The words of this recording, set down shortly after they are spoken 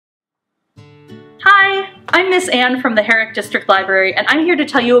I'm Miss Ann from the Herrick District Library, and I'm here to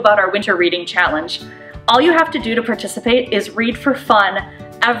tell you about our Winter Reading Challenge. All you have to do to participate is read for fun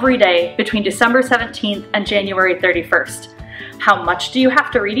every day between December 17th and January 31st. How much do you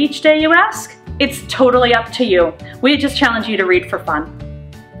have to read each day, you ask? It's totally up to you. We just challenge you to read for fun.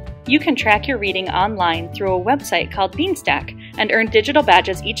 You can track your reading online through a website called Beanstack and earn digital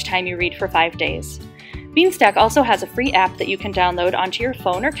badges each time you read for 5 days. Beanstack also has a free app that you can download onto your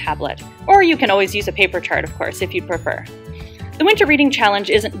phone or tablet, or you can always use a paper chart, of course, if you prefer. The Winter Reading Challenge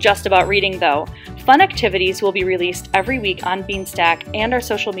isn't just about reading, though. Fun activities will be released every week on Beanstack and our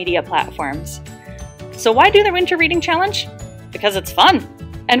social media platforms. So why do the Winter Reading Challenge? Because it's fun!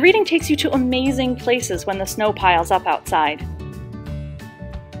 And reading takes you to amazing places when the snow piles up outside.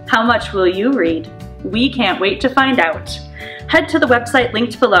 How much will you read? We can't wait to find out. Head to the website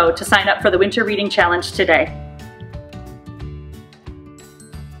linked below to sign up for the Winter Reading Challenge today.